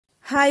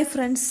Hi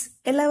friends,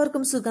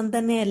 എല്ലാവർക്കും സുഖം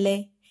തന്നെയല്ലേ?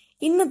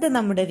 ഇന്നത്തെ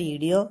നമ്മുടെ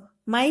വീഡിയോ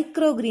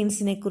മൈക്രോ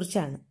ഗ്രീൻസിനെ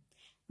കുറിച്ചാണ്.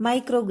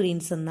 മൈക്രോ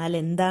ഗ്രീൻസ് എന്നാൽ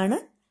എന്താണ്,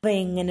 അവ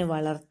എങ്ങനെ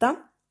വളർത്താം,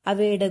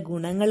 അവയുടെ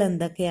ഗുണങ്ങൾ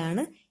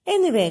എന്തൊക്കെയാണ്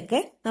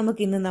എന്നിവയൊക്കെ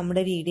നമുക്ക് ഇന്ന്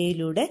നമ്മുടെ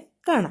വീഡിയോയിലൂടെ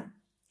കാണാം.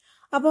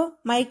 അപ്പോൾ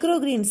മൈക്രോ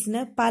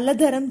ഗ്രീൻസിന്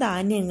പലതരം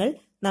ധാന്യങ്ങൾ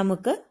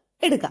നമുക്ക്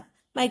എടുക്കാം.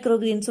 മൈക്രോ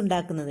ഗ്രീൻസ്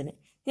ഉണ്ടാക്കുന്നതിന്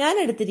ഞാൻ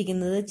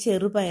എടുത്തിരിക്കുന്നത്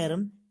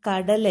ചെറുപയറും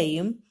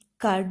കടലയും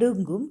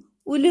കടുകും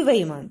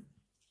ഉലുവയുമാണ്.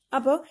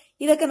 അപ്പോൾ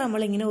ഇതൊക്കെ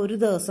നമ്മളിങ്ങനെ ഒരു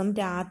ദിവസം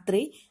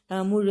രാത്രി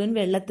മുഴുവൻ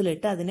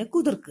വെള്ളത്തിലിട്ട് അതിനെ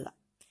കുതിർക്കുക.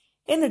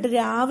 എന്നിട്ട്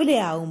രാവിലെ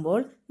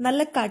ആവുമ്പോൾ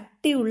നല്ല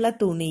കട്ടിയുള്ള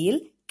തുണിയിൽ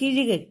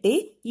കിഴികെട്ടി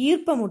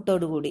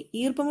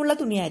ഈർപ്പമുള്ള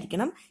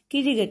തുണിയായിരിക്കണം,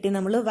 കിഴികെട്ടി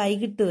നമ്മൾ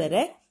വൈകിട്ട്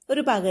വരെ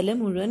ഒരു പകല്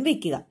മുഴുവൻ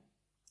വെക്കുക.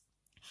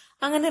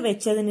 അങ്ങനെ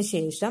വെച്ചതിന്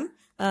ശേഷം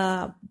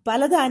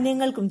പല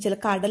ധാന്യങ്ങൾക്കും ചില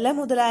കടല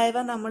മുതലായവ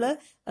നമ്മൾ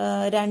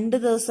 2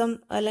 ദിവസം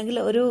അല്ലെങ്കിൽ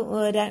ഒരു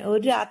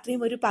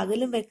രാത്രിയും ഒരു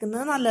പകലും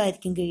വെക്കുന്നത്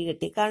നല്ലതായിരിക്കും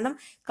കിഴികെട്ടി. കാരണം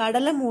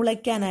കടല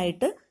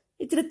മുളയ്ക്കാനായിട്ട്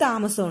ഇത്തിരി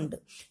താമസമുണ്ട്.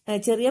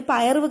 ചെറിയ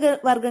പയർ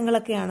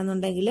വർഗ്ഗങ്ങളൊക്കെ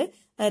ആണെന്നുണ്ടെങ്കിൽ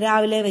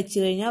രാവിലെ വെച്ച്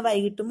കഴിഞ്ഞാൽ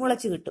വൈകിട്ട്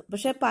മുളച്ച് കിട്ടും.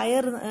 പക്ഷെ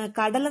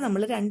കടല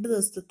നമ്മൾ 2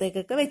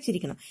 ദിവസത്തേക്കൊക്കെ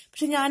വെച്ചിരിക്കണം.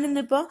 പക്ഷെ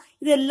ഞാനിന്നിപ്പോ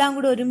ഇതെല്ലാം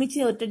കൂടെ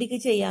ഒരുമിച്ച് ഒറ്റടിക്ക്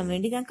ചെയ്യാൻ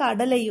വേണ്ടി ഞാൻ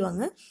കടലയും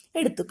അങ്ങ്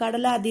എടുത്തു.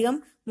 കടല അധികം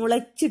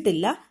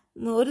മുളച്ചിട്ടില്ല,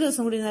 ഒരു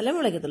ദിവസം കൂടി നല്ല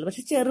മുളയ്ക്കത്തുള്ളൂ.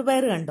 പക്ഷെ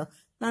ചെറുപയർ കണ്ടോ,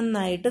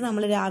 നന്നായിട്ട്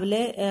നമ്മൾ രാവിലെ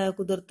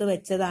കുതിർത്ത്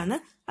വെച്ചതാണ്.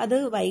 അത്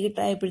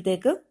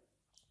വൈകിട്ടായപ്പോഴത്തേക്ക്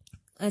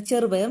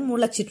ചെറുപയർ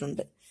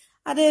മുളച്ചിട്ടുണ്ട്.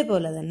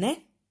 അതേപോലെ തന്നെ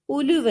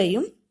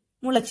ഉലുവയും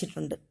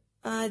മുളച്ചിട്ടുണ്ട്.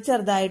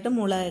 ചെറുതായിട്ട്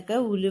മുളയൊക്കെ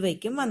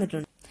ഉലുവയ്ക്കും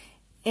വന്നിട്ടുണ്ട്.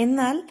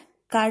 എന്നാൽ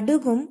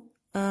കടുകും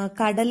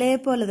കടലയെ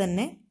പോലെ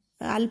തന്നെ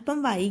അല്പം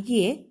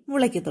വൈകിയേ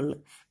മുളയ്ക്കത്തുള്ളൂ.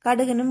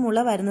 കടുകിനും മുള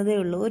വരുന്നതേ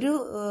ഉള്ളൂ. ഒരു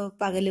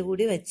പകല്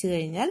കൂടി വെച്ച്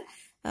കഴിഞ്ഞാൽ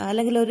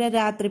അല്ലെങ്കിൽ ഒരു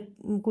രാത്രി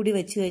കൂടി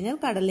വെച്ച് കഴിഞ്ഞാൽ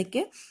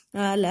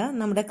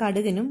നമ്മുടെ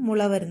കടുകിനും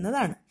മുള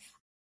വരുന്നതാണ്.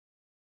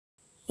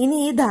 ഇനി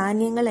ഈ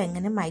ധാന്യങ്ങൾ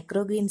എങ്ങനെ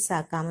മൈക്രോ ഗ്രീൻസ്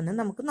ആക്കാമെന്ന്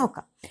നമുക്ക്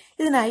നോക്കാം.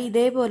 ഇതിനായി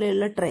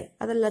ഇതേപോലെയുള്ള ട്രേ,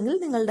 അതല്ലെങ്കിൽ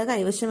നിങ്ങളുടെ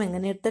കൈവശം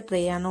എങ്ങനെയത്തെ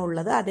ട്രേ ആണോ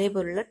ഉള്ളത്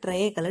അതേപോലെയുള്ള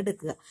ട്രേകൾ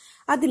എടുക്കുക.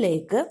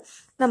 അതിലേക്ക്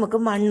നമുക്ക്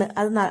മണ്ണ്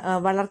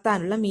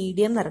വളർത്താനുള്ള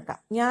മീഡിയം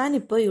നിറക്കാം.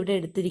 ഞാനിപ്പോൾ ഇവിടെ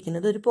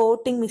എടുത്തിരിക്കുന്നത് ഒരു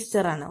പോട്ടിംഗ്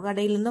മിക്സ്ചറാണ്,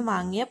 കടയിൽ നിന്ന്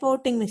വാങ്ങിയ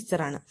പോട്ടിംഗ്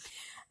മിക്സ്ചറാണ്.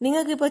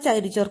 നിങ്ങൾക്കിപ്പോൾ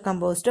ചകിരിച്ചോർ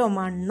കമ്പോസ്റ്റോ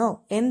മണ്ണോ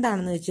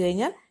എന്താണെന്ന് വെച്ച്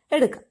കഴിഞ്ഞാൽ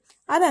എടുക്കാം.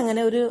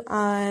 അതങ്ങനെ ഒരു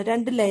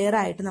 2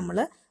 ലെയറായിട്ട് നമ്മൾ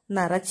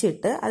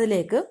നിറച്ചിട്ട്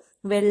അതിലേക്ക്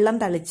വെള്ളം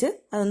തളിച്ച്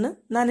അതൊന്ന്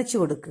നനച്ചു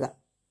കൊടുക്കുക.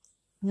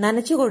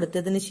 നനച്ചു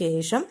കൊടുത്തതിന്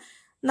ശേഷം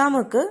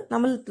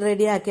നമ്മൾ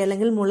റെഡിയാക്കി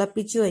അല്ലെങ്കിൽ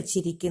മുളപ്പിച്ചു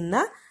വെച്ചിരിക്കുന്ന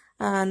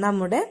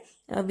നമ്മുടെ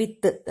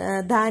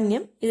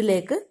ധാന്യം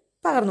ഇതിലേക്ക്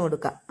പകർന്നു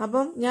കൊടുക്കാം.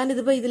 അപ്പം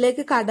ഞാനിതിപ്പോ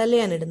ഇതിലേക്ക്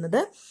കടലയാണ്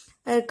ഇടുന്നത്.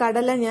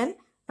 കടല ഞാൻ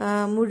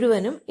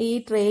മുഴുവനും ഈ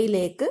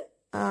ട്രേയിലേക്ക്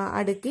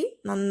അടുക്കി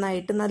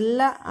നന്നായിട്ട്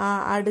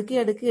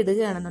അടുക്കി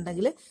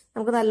ഇടുകയാണെന്നുണ്ടെങ്കിൽ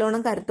നമുക്ക്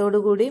നല്ലോണം കരുത്തോടു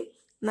കൂടി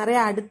നിറയെ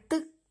അടുത്ത്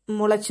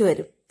മുളച്ചു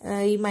വരും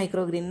ഈ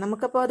മൈക്രോ ഗ്രീൻ.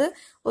 നമുക്കപ്പോൾ അത്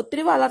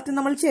ഒത്തിരി വളർത്തി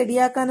നമ്മൾ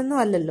ചെടിയാക്കാനൊന്നും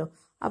അല്ലല്ലോ.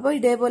 അപ്പോൾ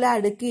ഇതേപോലെ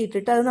അടുക്കി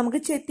ഇട്ടിട്ട് അത് നമുക്ക്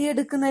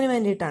ചെത്തിയെടുക്കുന്നതിന്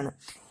വേണ്ടിയിട്ടാണ്.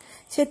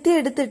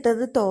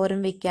 ചെത്തിയെടുത്തിട്ടത് തോരൻ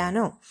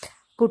വെക്കാനോ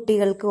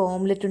കുട്ടികൾക്ക്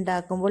ഓംലെറ്റ്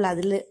ഉണ്ടാക്കുമ്പോൾ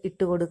അതിൽ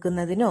ഇട്ട്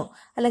കൊടുക്കുന്നതിനോ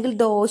അല്ലെങ്കിൽ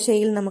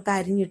ദോശയിൽ നമുക്ക്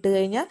അരിഞ്ഞിട്ട്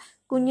കഴിഞ്ഞാൽ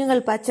കുഞ്ഞുങ്ങൾ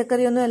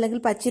പച്ചക്കറിയൊന്നും അല്ലെങ്കിൽ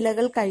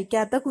പച്ചിലകൾ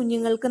കഴിക്കാത്ത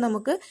കുഞ്ഞുങ്ങൾക്ക്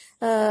നമുക്ക്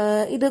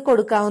ഇത്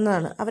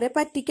കൊടുക്കാവുന്നതാണ്. അവരെ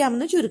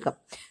പറ്റിക്കാമെന്ന് ചുരുക്കം.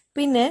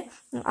 പിന്നെ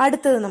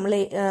അടുത്തത്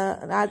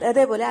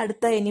അതേപോലെ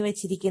അടുത്ത എനി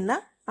വെച്ചിരിക്കുന്ന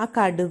ആ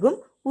കടുകും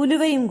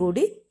ഉലുവയും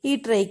കൂടി ഈ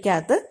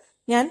ട്രേക്കകത്ത്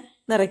ഞാൻ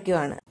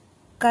നിറയ്ക്കുവാണ്.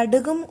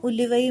 കടുകും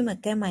ഉലുവയും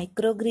ഒക്കെ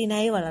മൈക്രോ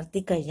ഗ്രീനായി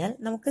വളർത്തിക്കഴിഞ്ഞാൽ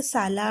നമുക്ക്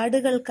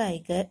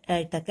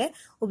സലാഡുകൾക്കായിട്ടൊക്കെ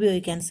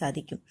ഉപയോഗിക്കാൻ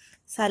സാധിക്കും.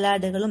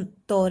 സലാഡുകളും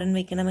തോരൻ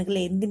വെക്കണമെങ്കിൽ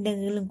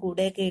എന്തിൻ്റെങ്കിലും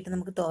കൂടെയൊക്കെ ആയിട്ട്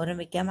നമുക്ക് തോരൻ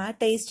വെക്കാം. ആ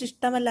ടേസ്റ്റ്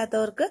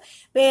ഇഷ്ടമല്ലാത്തവർക്ക്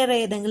വേറെ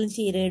ഏതെങ്കിലും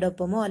ചീരയുടെ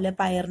ഒപ്പമോ അല്ലെ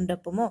പയറിന്റെ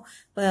ഒപ്പമോ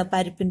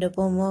പരിപ്പിന്റെ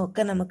ഒപ്പമോ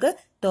ഒക്കെ നമുക്ക്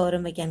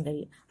തോരൻ വെക്കാൻ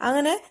കഴിയും.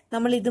 അങ്ങനെ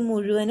നമ്മൾ ഇത്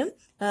മുഴുവനും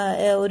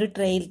ഒരു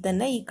ട്രേയിൽ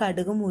തന്നെ ഈ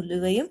കടുകും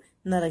ഉലുവയും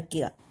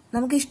നിറയ്ക്കുക.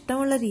 നമുക്ക്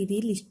ഇഷ്ടമുള്ള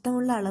രീതിയിൽ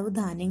ഇഷ്ടമുള്ള അളവ്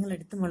ധാന്യങ്ങൾ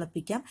എടുത്ത്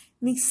മുളപ്പിക്കാം.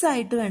 മിക്സ്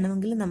ആയിട്ട്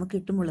വേണമെങ്കിൽ നമുക്ക്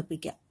ഇട്ട്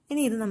മുളപ്പിക്കാം.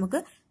 ഇനി ഇത് നമുക്ക്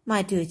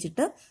മാറ്റി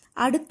വെച്ചിട്ട്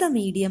അടുത്ത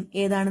മീഡിയം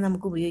ഏതാണ്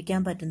നമുക്ക് ഉപയോഗിക്കാൻ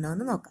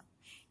പറ്റുന്നതെന്ന് നോക്കാം.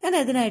 ഞാൻ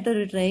അതിനായിട്ട്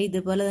ഒരു ട്രേ,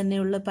 ഇതുപോലെ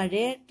തന്നെയുള്ള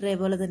പഴയ ട്രേ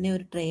പോലെ തന്നെ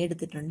ഒരു ട്രേ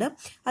എടുത്തിട്ടുണ്ട്.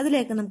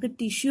 അതിലേക്ക് നമുക്ക്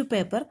ടിഷ്യൂ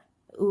പേപ്പർ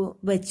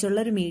വെച്ചുള്ള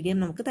ഒരു മീഡിയം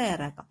നമുക്ക്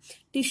തയ്യാറാക്കാം.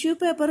 ടിഷ്യൂ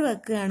പേപ്പർ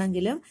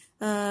വെക്കുകയാണെങ്കിലും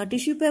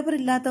ടിഷ്യൂ പേപ്പർ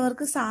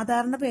ഇല്ലാത്തവർക്ക്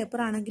സാധാരണ പേപ്പർ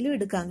ആണെങ്കിലും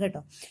എടുക്കാം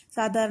കേട്ടോ.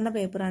 സാധാരണ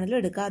പേപ്പർ ആണെങ്കിലും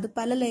എടുക്കാം. അത്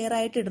പല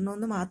ലെയറായിട്ട്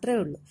ഇടണമെന്ന് മാത്രമേ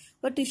ഉള്ളൂ.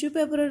 അപ്പോൾ ടിഷ്യൂ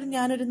പേപ്പർ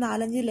ഞാനൊരു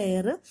 4-5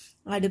 ലെയർ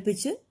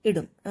അടുപ്പിച്ച്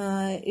ഇടും.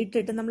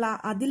 ഇട്ടിട്ട് നമ്മൾ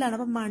അതിലാണ്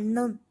അപ്പം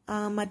മണ്ണും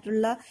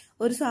മറ്റുള്ള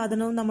ഒരു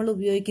സാധനവും നമ്മൾ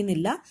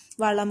ഉപയോഗിക്കുന്നില്ല,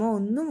 വളമോ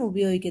ഒന്നും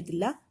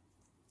ഉപയോഗിക്കത്തില്ല.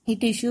 ഈ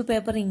ടിഷ്യൂ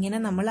പേപ്പർ ഇങ്ങനെ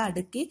നമ്മൾ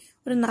അടുക്കി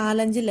ഒരു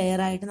 4-5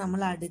 ലെയറായിട്ട്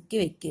നമ്മൾ അടുക്കി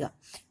വെക്കുക.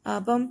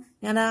 അപ്പം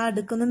ഞാൻ ആ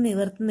അടുക്കൊന്നും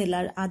നിവർത്തുന്നില്ല,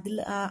 അതിൽ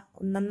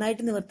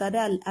നന്നായിട്ട് നിവർത്താതെ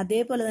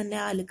അതേപോലെ തന്നെ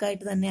ആ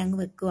അലുക്കായിട്ട് തന്നെ അങ്ങ്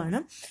വെക്കുവാണ്.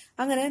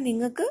 അങ്ങനെ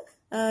നിങ്ങൾക്ക്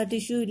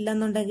ടിഷ്യൂ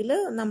ഇല്ലെന്നുണ്ടെങ്കിൽ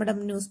നമ്മുടെ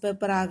ന്യൂസ്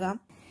പേപ്പർ ആകാം,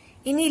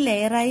 ഇനി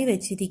ലെയറായി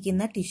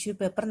വെച്ചിരിക്കുന്ന ടിഷ്യൂ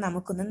പേപ്പർ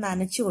നമുക്കൊന്ന്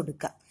നനച്ചു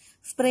കൊടുക്കാം.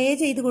 സ്പ്രേ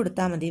ചെയ്ത്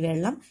കൊടുത്താൽ മതി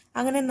വെള്ളം.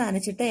 അങ്ങനെ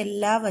നനച്ചിട്ട്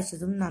എല്ലാ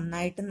വശത്തും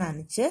നന്നായിട്ട്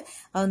നനച്ച്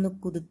അതൊന്ന്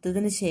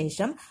കുതിർത്തതിന്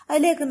ശേഷം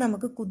അതിലേക്ക്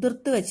നമുക്ക്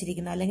കുതിർത്ത്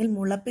വെച്ചിരിക്കുന്ന അല്ലെങ്കിൽ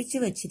മുളപ്പിച്ച്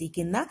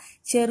വെച്ചിരിക്കുന്ന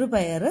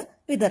ചെറുപയർ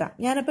വിതറാം.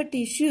 ഞാനപ്പോൾ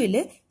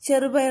ടിഷ്യൂവില്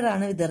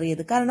ചെറുപയറാണ്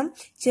വിതറിയത്. കാരണം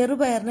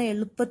ചെറുപയറിന്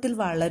എളുപ്പത്തിൽ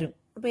വളരും.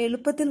 അപ്പൊ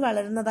എളുപ്പത്തിൽ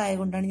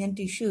വളരുന്നതായതുകൊണ്ടാണ് ഞാൻ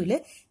ടിഷ്യൂവില്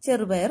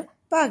ചെറുപയർ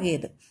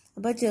പാകിയത്.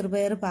 അപ്പൊ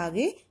ചെറുപയർ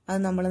പാകി അത്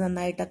നമ്മൾ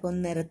നന്നായിട്ടൊക്കെ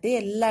ഒന്ന് നിരത്തി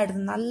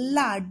എല്ലായിടത്തും നല്ല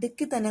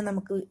അടുക്കി തന്നെ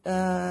നമുക്ക്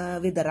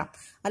വിതറാം.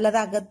 അല്ലാതെ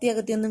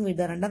അകത്തി ഒന്നും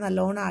വിതറണ്ട.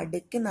 നല്ലോണം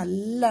അടുക്കി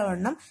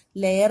നല്ലവണ്ണം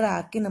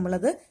ലെയറാക്കി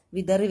നമ്മളത്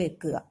വിതറി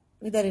വെക്കുക.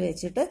 വിതറി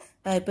വെച്ചിട്ട്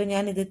ഇപ്പൊ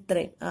ഞാൻ ഇത്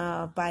ഇത്രയും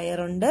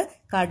പയറുണ്ട്,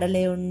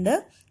 കടലയുണ്ട്,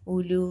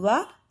 ഉലുവ,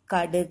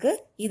 കടുക്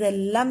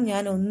ഇതെല്ലാം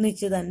ഞാൻ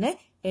ഒന്നിച്ച് തന്നെ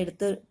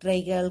എടുത്ത്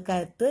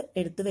ട്രേകൾക്കകത്ത്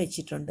എടുത്ത്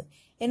വെച്ചിട്ടുണ്ട്.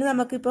 ഇനി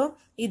നമുക്കിപ്പോ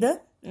ഇത്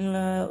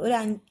ഒരു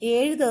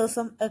 7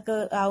 ദിവസം ഒക്കെ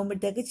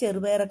ആവുമ്പോഴത്തേക്ക്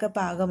ചെറുപയറൊക്കെ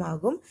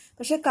പാകമാകും.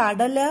 പക്ഷെ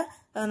കടല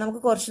നമുക്ക്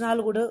കുറച്ചുനാൾ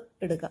കൂടെ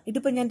എടുക്കാം.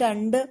 ഇതിപ്പോ ഞാൻ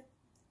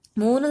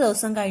 2-3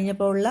 ദിവസം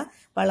കഴിഞ്ഞപ്പോൾ ഉള്ള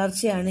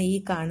വളർച്ചയാണ് ഈ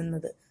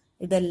കാണുന്നത്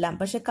ഇതെല്ലാം.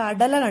 പക്ഷെ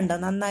കടല കണ്ടോ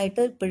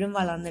നന്നായിട്ട് ഇപ്പോഴും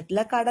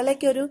വളർന്നിട്ടില്ല.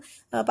 കടലയ്ക്ക് ഒരു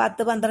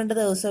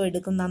 10-12 ദിവസം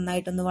എടുക്കും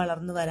നന്നായിട്ടൊന്ന്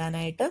വളർന്നു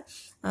വരാനായിട്ട്.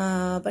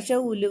 പക്ഷെ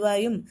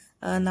ഉലുവയും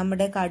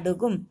നമ്മുടെ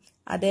കടുകും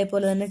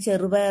അതേപോലെ തന്നെ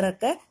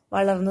ചെറുപയറൊക്കെ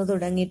വളർന്നു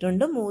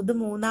തുടങ്ങിയിട്ടുണ്ട്. ഇത്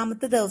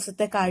 3-ാമത്തെ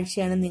ദിവസത്തെ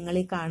കാഴ്ചയാണ് നിങ്ങൾ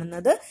ഈ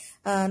കാണുന്നത്.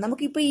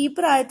 നമുക്കിപ്പോ ഈ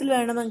പ്രായത്തിൽ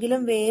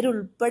വേണമെങ്കിലും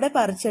വേരുൾപ്പെടെ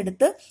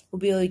പറിച്ചെടുത്ത്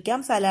ഉപയോഗിക്കാം.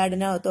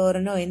 സലാഡിനോ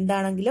തോരനോ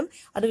എന്താണെങ്കിലും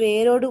അത്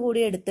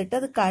വേരോടുകൂടി എടുത്തിട്ട്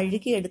അത്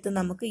കഴുകിയെടുത്ത്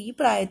നമുക്ക് ഈ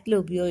പ്രായത്തിൽ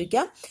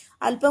ഉപയോഗിക്കാം.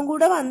 അല്പം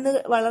കൂടെ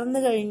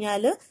വളർന്നു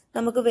കഴിഞ്ഞാൽ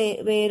നമുക്ക്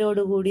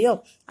വേരോടുകൂടിയോ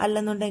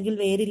അല്ലെന്നുണ്ടെങ്കിൽ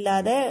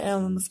വേരില്ലാതെ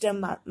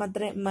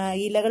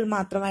ഇലകൾ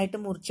മാത്രമായിട്ട്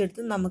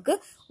മുറിച്ചെടുത്ത് നമുക്ക്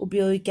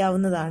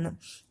ഉപയോഗിക്കാവുന്നതാണ്.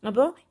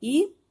 അപ്പോൾ ഈ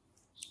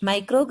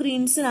മൈക്രോ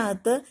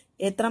ഗ്രീൻസിനകത്ത്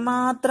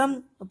എത്രമാത്രം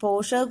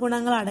പോഷക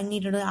ഗുണങ്ങൾ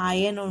അടങ്ങിയിട്ടുണ്ട്.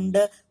 അയൺ ഉണ്ട്,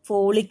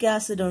 ഫോളിക്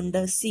ആസിഡ് ഉണ്ട്,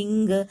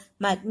 സിങ്ക്,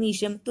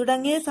 മഗ്നീഷ്യം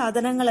തുടങ്ങിയ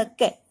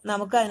സാധനങ്ങളൊക്കെ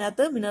നമുക്ക്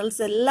അതിനകത്ത്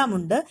മിനറൽസ് എല്ലാം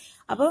ഉണ്ട്.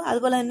 അപ്പോൾ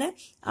അതുപോലെ തന്നെ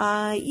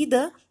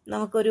ഇത്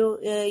നമുക്കൊരു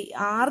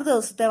 6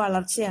 ദിവസത്തെ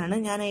വളർച്ചയാണ്.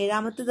 ഞാൻ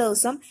 7-ാമത്തെ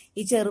ദിവസം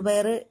ഈ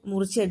ചെറുപയർ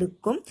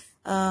മുറിച്ചെടുക്കും.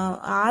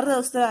 6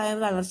 ദിവസത്തെ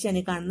വളർച്ചയാണ്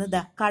ഈ കാണുന്നത്.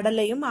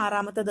 കടലയും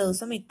 6-ാമത്തെ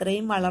ദിവസം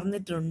ഇത്രയും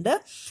വളർന്നിട്ടുണ്ട്.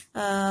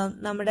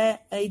 നമ്മുടെ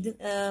ഇത്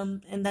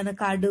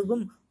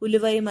കടുകും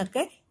ഉലുവയും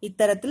ഒക്കെ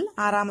ഇത്തരത്തിൽ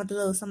 6-ാമത്തെ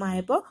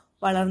ദിവസമായപ്പോൾ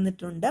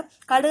വളർന്നിട്ടുണ്ട്.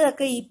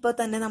 കടുകൊക്കെ ഇപ്പൊ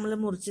തന്നെ നമ്മൾ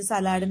മുറിച്ച്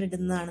സലാഡിന്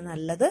ഇടുന്നതാണ്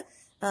നല്ലത്.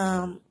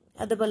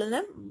 അതുപോലെ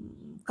തന്നെ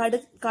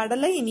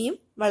കടല ഇനിയും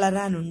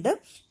വളരാനുണ്ട്.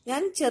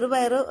 ഞാൻ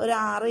ചെറുപയർ ഒരു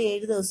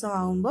 6-7 ദിവസം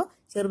ആകുമ്പോൾ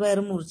ചെറുപയർ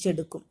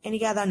മുറിച്ചെടുക്കും.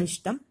 എനിക്ക് അതാണ്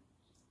ഇഷ്ടം.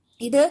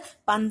 ഇത്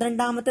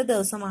 12-ാമത്തെ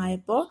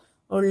ദിവസമായപ്പോൾ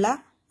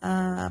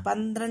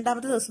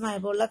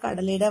ഉള്ള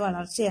കടലയുടെ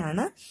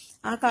വളർച്ചയാണ്.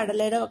 ആ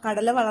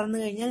കടല വളർന്നു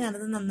കഴിഞ്ഞാൽ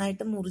ഞാനത്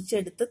നന്നായിട്ട്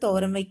മുറിച്ചെടുത്ത്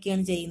തോരൻ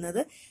വയ്ക്കുകയാണ് ചെയ്യുന്നത്.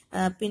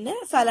 പിന്നെ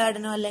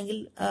സലാഡിനോ അല്ലെങ്കിൽ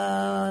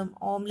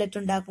ഓംലെറ്റ്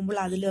ഉണ്ടാക്കുമ്പോൾ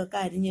അതിലൊക്കെ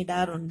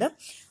അരിഞ്ഞിടാറുണ്ട്.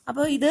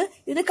 അപ്പോൾ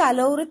ഇതിന്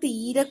കലോറി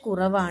തീരെ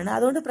കുറവാണ്.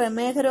 അതുകൊണ്ട്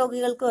പ്രമേഹ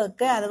രോഗികൾക്കും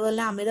ഒക്കെ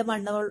അതുപോലെ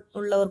അമിതവണ്ണം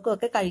ഉള്ളവർക്കും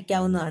ഒക്കെ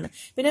കഴിക്കാവുന്നതാണ്.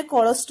 പിന്നെ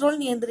കൊളസ്ട്രോൾ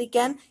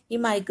നിയന്ത്രിക്കാൻ ഈ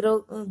മൈക്രോ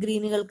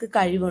ഗ്രീനുകൾക്ക്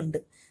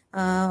കഴിവുണ്ട്.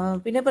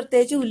 പിന്നെ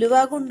പ്രത്യേകിച്ച് ഉലുവ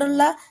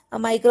കൊണ്ടുള്ള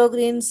മൈക്രോ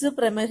ഗ്രീൻസ്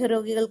പ്രമേഹ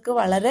രോഗികൾക്ക്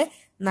വളരെ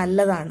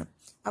നല്ലതാണ്.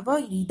 അപ്പോൾ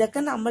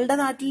ഇതൊക്കെ നമ്മളുടെ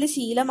നാട്ടിൽ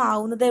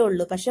ശീലമാവുന്നതേ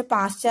ഉള്ളൂ. പക്ഷെ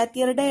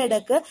പാശ്ചാത്യരുടെ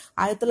ഇടക്ക്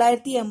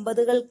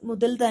 1980-കൾ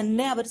മുതൽ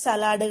തന്നെ അവർ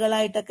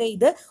സലാഡുകളായിട്ടൊക്കെ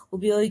ഇത്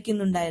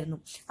ഉപയോഗിക്കുന്നുണ്ടായിരുന്നു.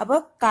 അപ്പോൾ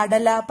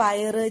കടല,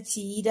 പയറ്,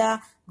 ചീര,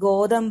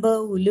 ഗോതമ്പ്,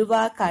 ഉലുവ,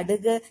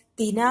 കടുക്,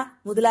 തിന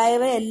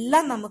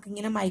മുതലായവയെല്ലാം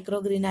നമുക്കിങ്ങനെ മൈക്രോ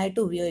ഗ്രീൻ ആയിട്ട്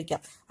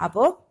ഉപയോഗിക്കാം.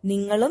 അപ്പോൾ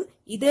നിങ്ങളും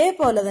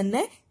ഇതേപോലെ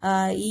തന്നെ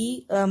ഈ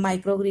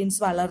മൈക്രോ ഗ്രീൻസ്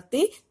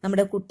വളർത്തി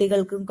നമ്മുടെ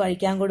കുട്ടികൾക്കും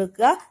കഴിക്കാൻ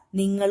കൊടുക്കുക,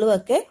 നിങ്ങളും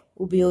ഒക്കെ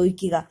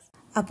ഉപയോഗിക്കുക.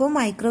 അപ്പോൾ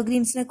മൈക്രോ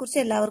ഗ്രീൻസിനെ കുറിച്ച്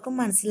എല്ലാവർക്കും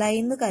മനസ്സിലായി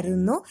എന്ന്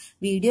കരുതുന്നു.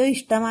 വീഡിയോ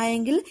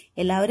ഇഷ്ടമായെങ്കിൽ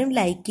എല്ലാവരും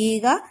ലൈക്ക്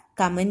ചെയ്യുക,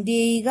 കമന്റ്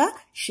ചെയ്യുക,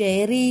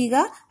 ഷെയർ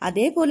ചെയ്യുക.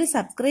 അതേപോലെ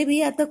സബ്സ്ക്രൈബ്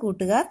ചെയ്യാത്ത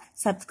കൂട്ടുകാർ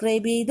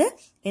സബ്സ്ക്രൈബ് ചെയ്ത്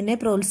എന്നെ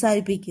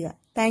പ്രോത്സാഹിപ്പിക്കുക.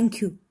 താങ്ക്